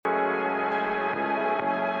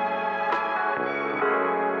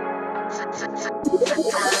So,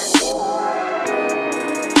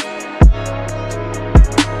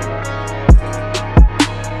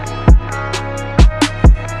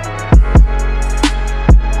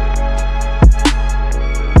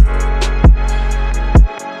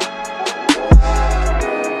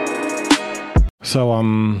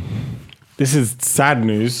 this is sad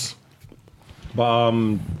news, but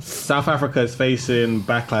South Africa is facing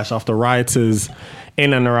backlash after rioters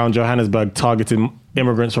in and around Johannesburg targeted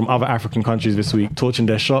immigrants from other African countries this week, torching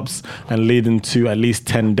their shops and leading to at least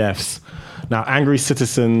 10 deaths. Now, angry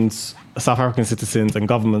citizens, South African citizens and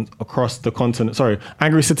governments across the continent,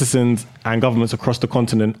 angry citizens and governments across the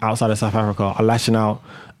continent outside of South Africa are lashing out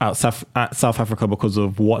at South Africa because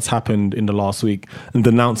of what's happened in the last week and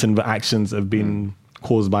denouncing the actions have been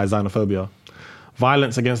caused by xenophobia.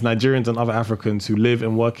 Violence against Nigerians and other Africans who live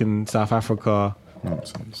and work in South Africa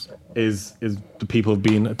is the people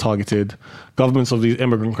being targeted. Governments of these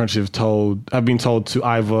immigrant countries have been told to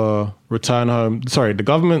either return home. The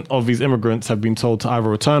government of these immigrants have been told to either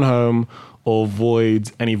return home or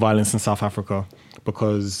avoid any violence in South Africa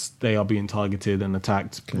because they are being targeted and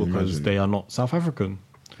attacked because they are not South African.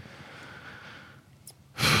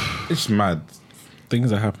 It's mad.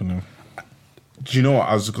 Things are happening. Do you know what?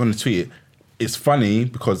 I was going to tweet it. It's funny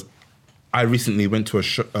because I recently went to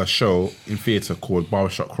a show in theatre called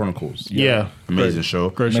Barbershop Chronicles. Yeah. Amazing show.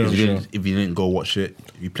 Great show. If you didn't go watch it,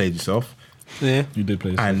 you played yourself. Yeah. You did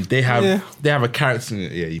play yourself. And they have a character in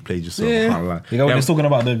it. Yeah, you played yourself. I can't lie. You know what they're talking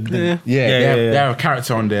about? They have a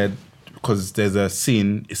character on there because there's a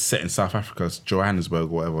scene, it's set in South Africa, Johannesburg or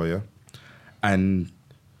whatever, yeah? And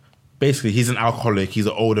basically, he's an alcoholic. He's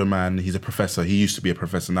an older man. He's a professor. He used to be a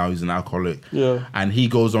professor. Now he's an alcoholic. Yeah. And he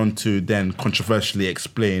goes on to then controversially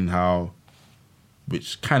explain how,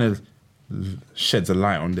 which kind of sheds a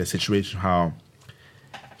light on their situation, how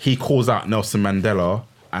he calls out Nelson Mandela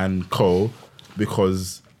and co.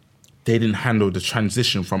 because they didn't handle the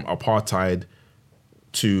transition from apartheid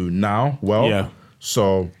to now well. Yeah.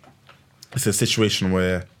 So it's a situation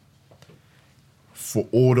where for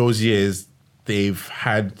all those years, they've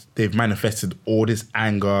manifested all this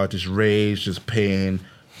anger, this rage, this pain,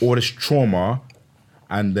 all this trauma,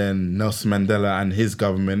 and then Nelson Mandela and his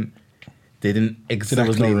government, they didn't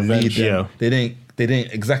exactly lead them. Yeah. They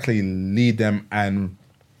didn't exactly lead them and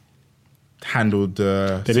handle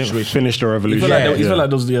the situation. Didn't finish the revolution. You feel like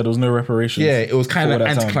there was no reparations. Yeah, it was kind of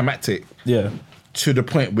anticlimactic. Yeah. To the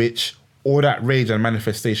point which all that rage and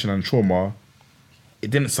manifestation and trauma, it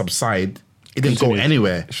didn't subside. It didn't go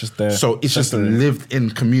anywhere. It's just there. So it's just lived in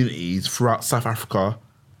communities throughout South Africa,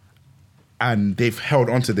 and they've held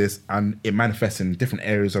onto this, and it manifests in different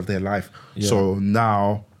areas of their life. Yeah. So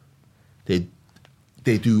now they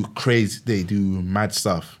do mad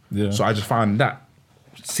stuff. Yeah. So I just found that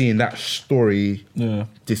seeing that story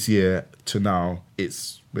this year to now,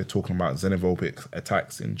 we're talking about xenophobic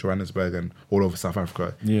attacks in Johannesburg and all over South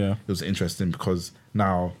Africa. Yeah. It was interesting because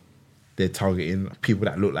now they're targeting people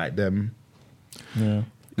that look like them. Yeah.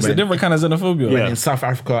 It's a different kind of xenophobia. In South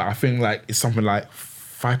Africa, I think like it's something like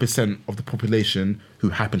 5% of the population who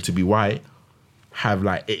happen to be white have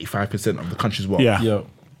like 85% of the country's wealth. Yeah.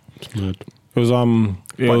 It was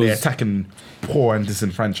they're attacking poor and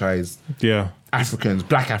disenfranchised Africans,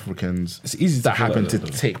 black Africans. It's easy that happened to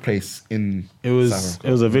take place in South Africa.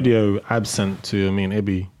 It was a video Ab sent to me and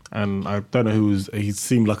Ibby, and I don't know who he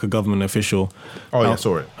seemed like a government official. Oh yeah, I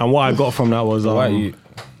saw it. And what I got from that was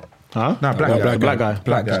Huh? No, black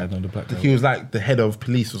guy. He was like the head of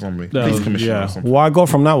police or something. Police commissioner or something. What I got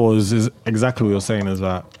from that is exactly what you're saying, is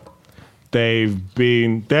that they're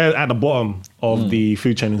at the bottom of the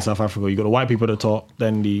food chain in South Africa. You got the white people at the top,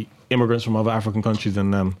 then the immigrants from other African countries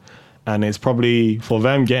and them. And it's probably for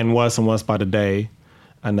them getting worse and worse by the day.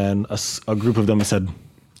 And then a group of them have said,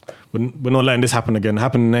 we're not letting this happen again. It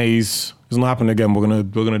happened in the 80s. It's not happening again. We're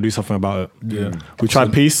gonna do something about it. Yeah. We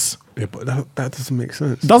tried peace. Yeah, but that doesn't make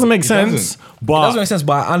sense. It doesn't make sense. But it doesn't make sense,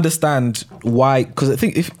 but I understand why. Because I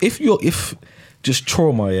think if just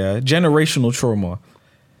trauma, generational trauma,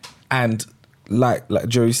 and like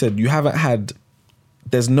Joey said, you haven't had.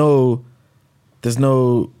 There's no.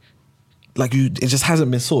 Like it just hasn't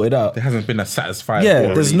been sorted out. There hasn't been a satisfied.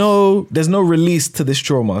 Yeah, there's no release to this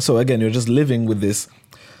trauma. So again, you're just living with this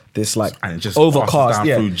like and it just overcast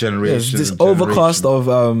through generations. This overcast of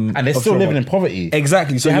and they're still living in poverty.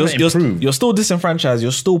 Exactly. So you're still disenfranchised.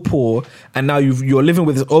 You're still poor, and now you're living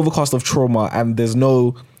with this overcast of trauma, and there's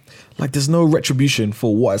no retribution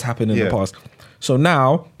for what has happened in the past. So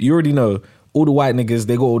now you already know all the white niggas,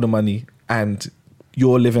 they got all the money, and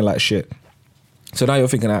you're living like shit. So now you're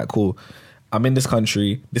thinking, alright, cool. I'm in this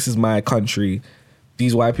country. This is my country.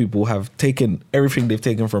 These white people have taken everything they've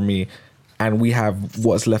taken from me. and we have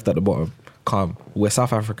what's left at the bottom. Calm. We're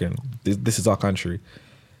South African. This is our country.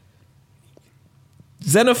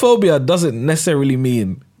 Xenophobia doesn't necessarily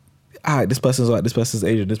mean, this person's white, this person's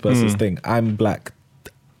Asian, this person's thing. I'm black.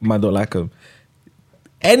 Man don't like him.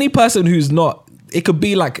 Any person who's not, it could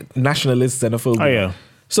be like nationalist xenophobia. Oh, yeah.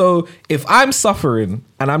 So if I'm suffering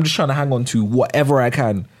and I'm just trying to hang on to whatever I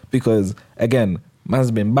can, because again, man's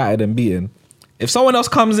been battered and beaten. If someone else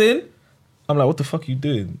comes in, I'm like, what the fuck are you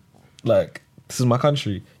doing? Like, this is my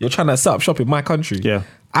country. You're trying to set up shop in my country. Yeah.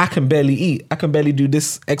 I can barely eat. I can barely do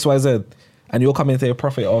this XYZ. And you're coming to a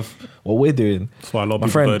profit of what we're doing. That's why a lot of My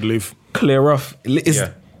people friend, bird leave. Clear off.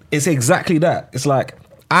 It's exactly that. It's like,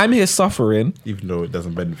 I'm here suffering. Even though it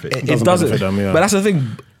doesn't benefit. It doesn't. benefit them, yeah. But that's the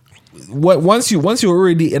thing. Once you're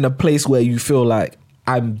already in a place where you feel like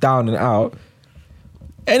I'm down and out,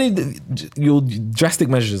 you'll drastic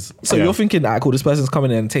measures. So Yeah. you're thinking, cool, this person's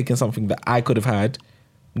coming in and taking something that I could have had,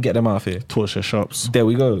 get them out of here. Torch their shops. There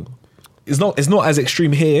we go. It's not as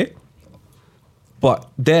extreme here, but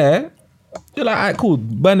there, you're like, alright, cool,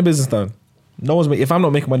 burn the business down. No one's if I'm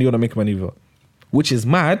not making money, you're not making money either. Which is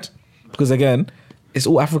mad, because again, it's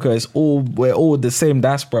all Africa. We're all the same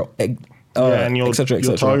diaspora. And you're, et cetera, et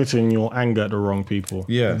you're cetera. targeting your anger at the wrong people.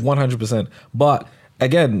 Yeah. 100%. But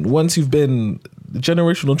again, once you've been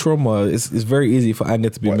generational trauma, it's very easy for anger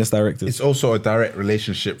to be misdirected. It's also a direct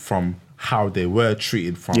relationship from how they were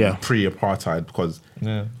treated from Yeah. pre-apartheid, because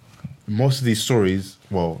most of these stories,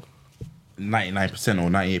 well, 99% or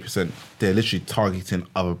 98%, they're literally targeting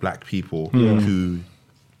other black people who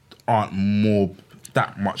aren't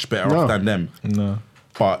that much better off than them. No.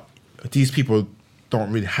 But these people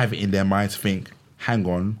don't really have it in their mind to think, hang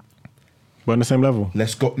on, We're on the same level.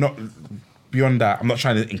 let's go. Not beyond that, I'm not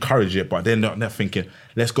trying to encourage it, but they're thinking,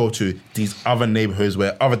 let's go to these other neighborhoods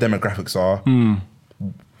where other demographics are,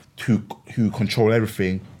 who control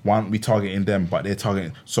everything. Why aren't we targeting them? But they're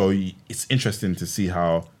targeting. So it's interesting to see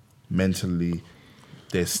how mentally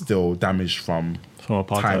they're still damaged from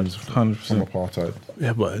apartheid. times 100%. from apartheid.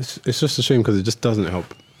 Yeah, but it's just a shame because it just doesn't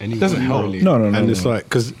help. Anyone, Doesn't help. really. No. And it's like,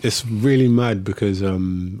 because it's really mad because I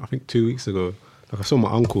think 2 weeks ago, like I saw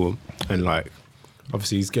my uncle and like,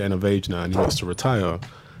 obviously he's getting of age now and he wants to retire.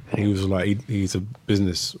 And he was like, he's a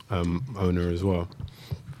business owner as well.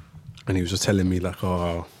 And he was just telling me like,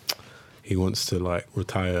 he wants to like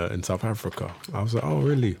retire in South Africa. I was like, oh,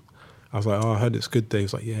 really? I was like, I heard it's good there. He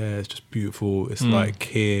was like, yeah, it's just beautiful. It's like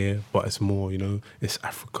here, but it's more, it's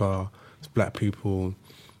Africa, it's black people.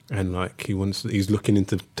 And like he's looking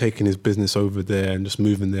into taking his business over there and just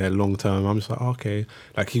moving there long term. I'm just like, okay.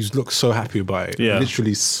 Like he looks so happy about it. Yeah.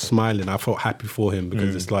 Literally smiling. I felt happy for him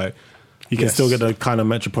because it's like, You can still get the kind of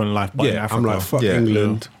metropolitan life, but in yeah, Africa. I'm like, fuck Yeah.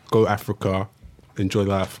 England, go Africa, enjoy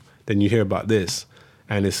life. Then you hear about this.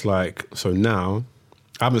 And it's like, so now,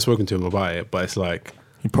 I haven't spoken to him about it, but it's like,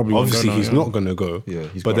 He probably won't obviously go now, he's yeah. not going to go. Yeah,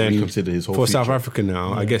 he's but gotta then reconsider his whole for South future. Africa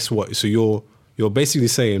now, I guess what? So you're basically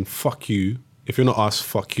saying, fuck you. If you're not us,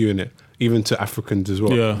 fuck you, innit? Even to Africans as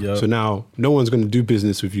well. Yeah. Yeah. So now, no one's going to do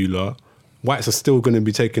business with you lot. Whites are still going to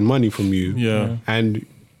be taking money from you. Yeah. And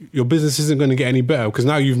your business isn't going to get any better because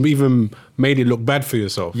now you've even made it look bad for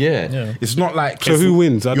yourself. Yeah. It's not like So who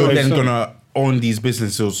wins? I don't You're then understand. gonna own these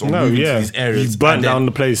businesses or No, move yeah. into these areas. You've burnt and then down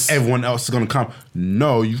the place. Everyone else is gonna come.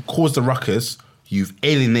 No, you've caused a ruckus. You've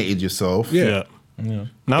alienated yourself. Yeah. Now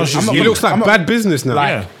it's I'm just not- It you. looks like I'm not- bad business now. Like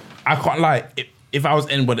Yeah. I can't lie. If I was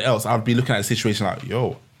anybody else, I'd be looking at the situation like,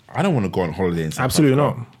 yo, I don't want to go on holiday in South Absolutely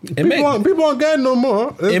Africa. not. People aren't getting no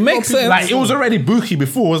more. It makes sense. Like it was already booky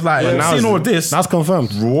before. It was like, Now seeing it's- all this. That's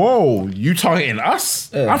confirmed. Whoa, you targeting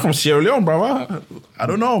us? Yeah. I'm from Sierra Leone, brother. I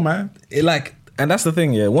don't know, man. And that's the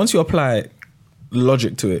thing, yeah. Once you apply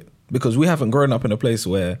logic to it, because we haven't grown up in a place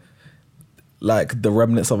where like the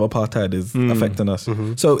remnants of apartheid is affecting us.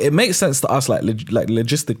 So it makes sense to us, like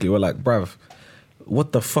logistically, we're like, bruv,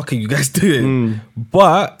 what the fuck are you guys doing?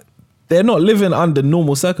 But they're not living under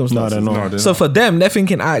normal circumstances. No, they're not. So for them, they're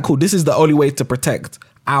thinking, all right, cool, this is the only way to protect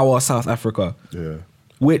our South Africa. Yeah.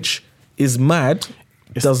 Which is mad.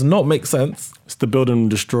 Does not make sense. It's the build and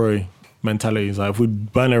destroy mentality. It's like if we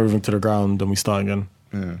burn everything to the ground, then we start again.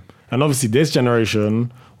 Yeah. And obviously this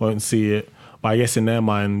generation won't see it, but I guess in their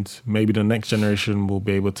mind, maybe the next generation will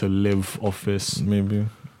be able to live off this. Maybe.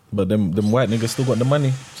 But them white niggas still got the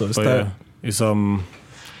money. So it's But tight. yeah, it's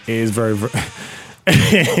it is very, very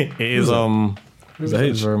it is Who's the it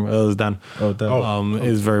is H? very, it was Dan. Oh, damn. It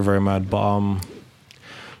is very, very mad. But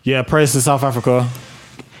yeah, praise to South Africa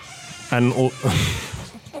and all,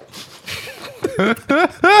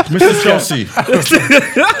 Mr. Chelsea.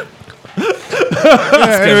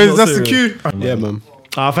 Anyways, that's the cue. Yeah, man.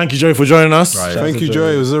 thank you, Joey, for joining us. Right. Thank you,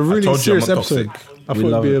 Joey. It was a really told you I'm serious not episode. toxic. I thought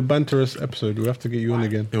it'd be a banterous episode. We have to get you on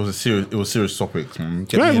again. It was serious topics, man.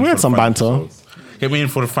 We had some banter. Episodes. Get me in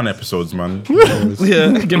for the fun episodes, man.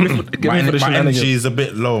 Yeah, get me for the my shenanigans. energy is a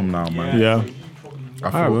bit low now, man. Yeah.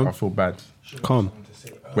 I feel bad. Calm.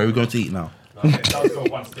 Where are we going to eat now?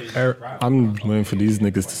 I'm waiting for these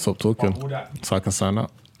niggas to stop talking so I can sign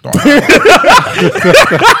up.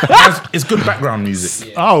 It's good background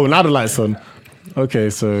music. Oh, now the lights on. Okay,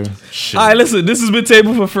 so Alright, listen, this has been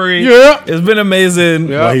Table for Free. Yeah. It's been amazing.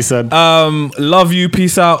 what he said. Love you,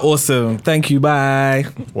 peace out, awesome. Thank you, bye.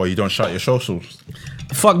 Well, you don't shout your socials.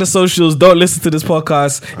 Fuck the socials. Don't listen to this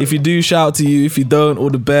podcast. If you do, shout out to you. If you don't, all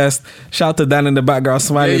the best. Shout to Dan in the background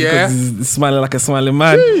smiling because he's smiling like a smiling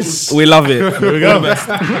man. We love it. Here we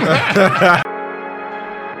go.